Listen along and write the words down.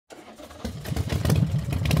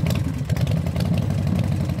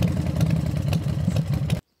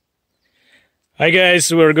Hi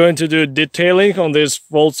guys, we're going to do detailing on this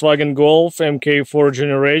Volkswagen Golf MK4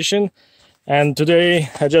 generation, and today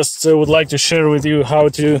I just would like to share with you how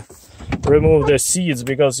to remove the seats,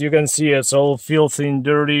 because you can see it's all filthy and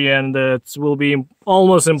dirty, and it will be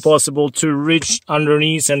almost impossible to reach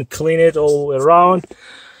underneath and clean it all around.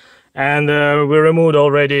 And we removed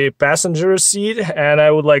already passenger seat, and I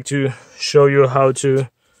would like to show you how to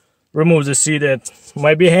remove the seat. That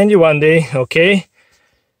might be handy one day. Okay,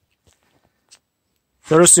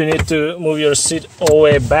 first you need to move your seat all the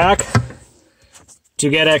way back to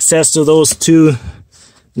get access to those two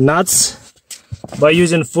nuts. By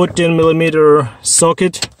using 14mm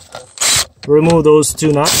socket, remove those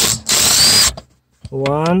two nuts.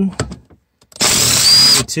 1,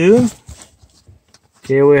 2.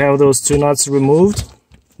 Okay, we have those two nuts removed.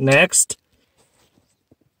 Next,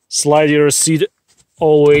 slide your seat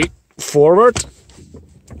all the way forward,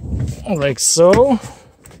 like so.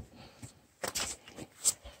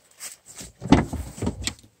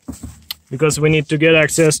 Because we need to get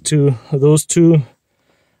access to those two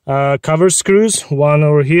cover screws, one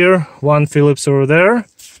over here, one Phillips over there.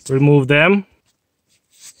 Remove them.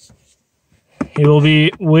 It will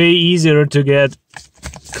be way easier to get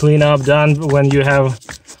cleanup done when you have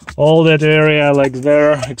all that area like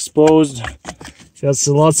there exposed. Just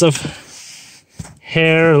lots of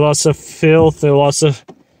hair, lots of filth, lots of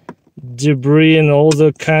debris and all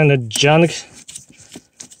the kind of junk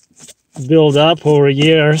built up over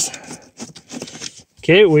years.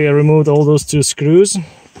 Okay, we removed all those two screws,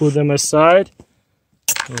 put them aside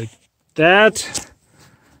like that,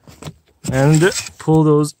 and pull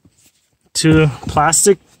those two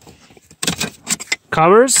plastic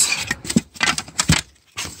covers.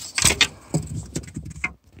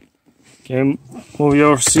 Okay, move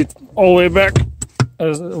your seat all the way back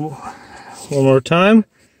one more time.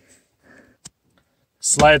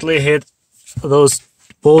 Slightly hit those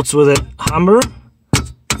bolts with a hammer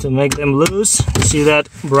to make them loose. See that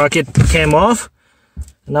bracket came off.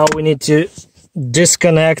 Now we need to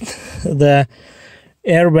disconnect the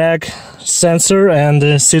airbag sensor and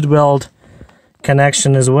the seat belt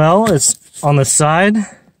connection as well. It's on the side.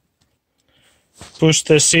 Push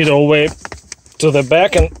the seat all the way to the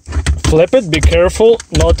back and flip it. Be careful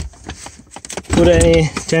not put any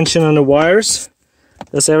tension on the wires.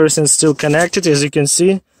 That's everything's still connected. As you can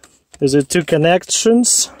see, there's the two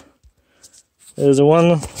connections. There's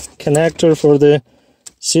one connector for the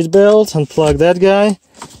seat belt, unplug that guy,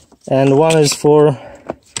 and one is for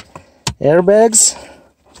airbags.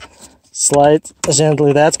 Slide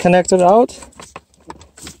gently that connector out.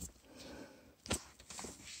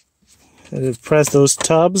 Press those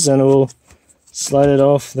tabs and we'll slide it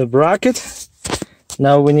off the bracket.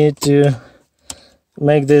 Now we need to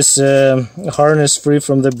make this harness free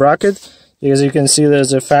from the bracket, because you can see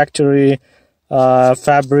there's a factory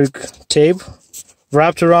fabric tape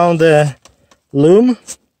wrapped around the loom.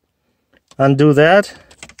 Undo that.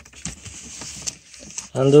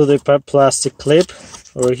 Undo the plastic clip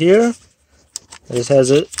over here. This has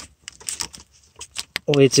a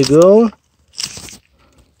way to go.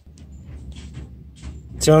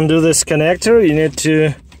 To undo this connector, you need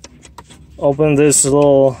to open this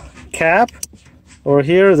little cap. Over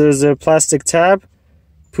here, there's a plastic tab.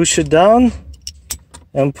 Push it down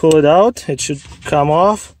and pull it out. It should come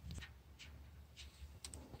off.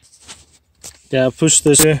 Yeah, push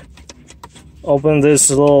this, open this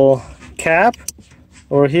little cap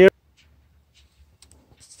over here.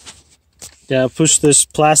 Yeah, push this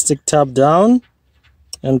plastic tab down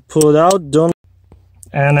and pull it out. Don't.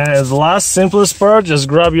 And the last simplest part, just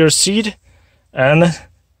grab your seat and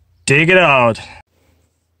take it out.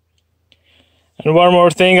 And one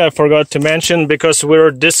more thing I forgot to mention, because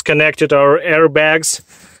we're disconnected our airbags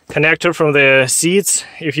connector from the seats.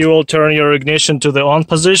 If you will turn your ignition to the on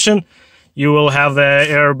position, you will have the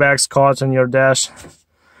airbags caught in your dash.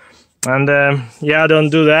 And yeah, don't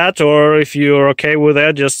do that. Or if you're okay with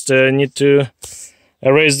that, just need to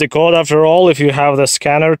erase the code after all if you have the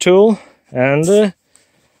scanner tool. And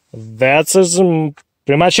that's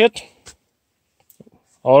pretty much it.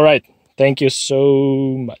 All right, thank you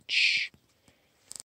so much.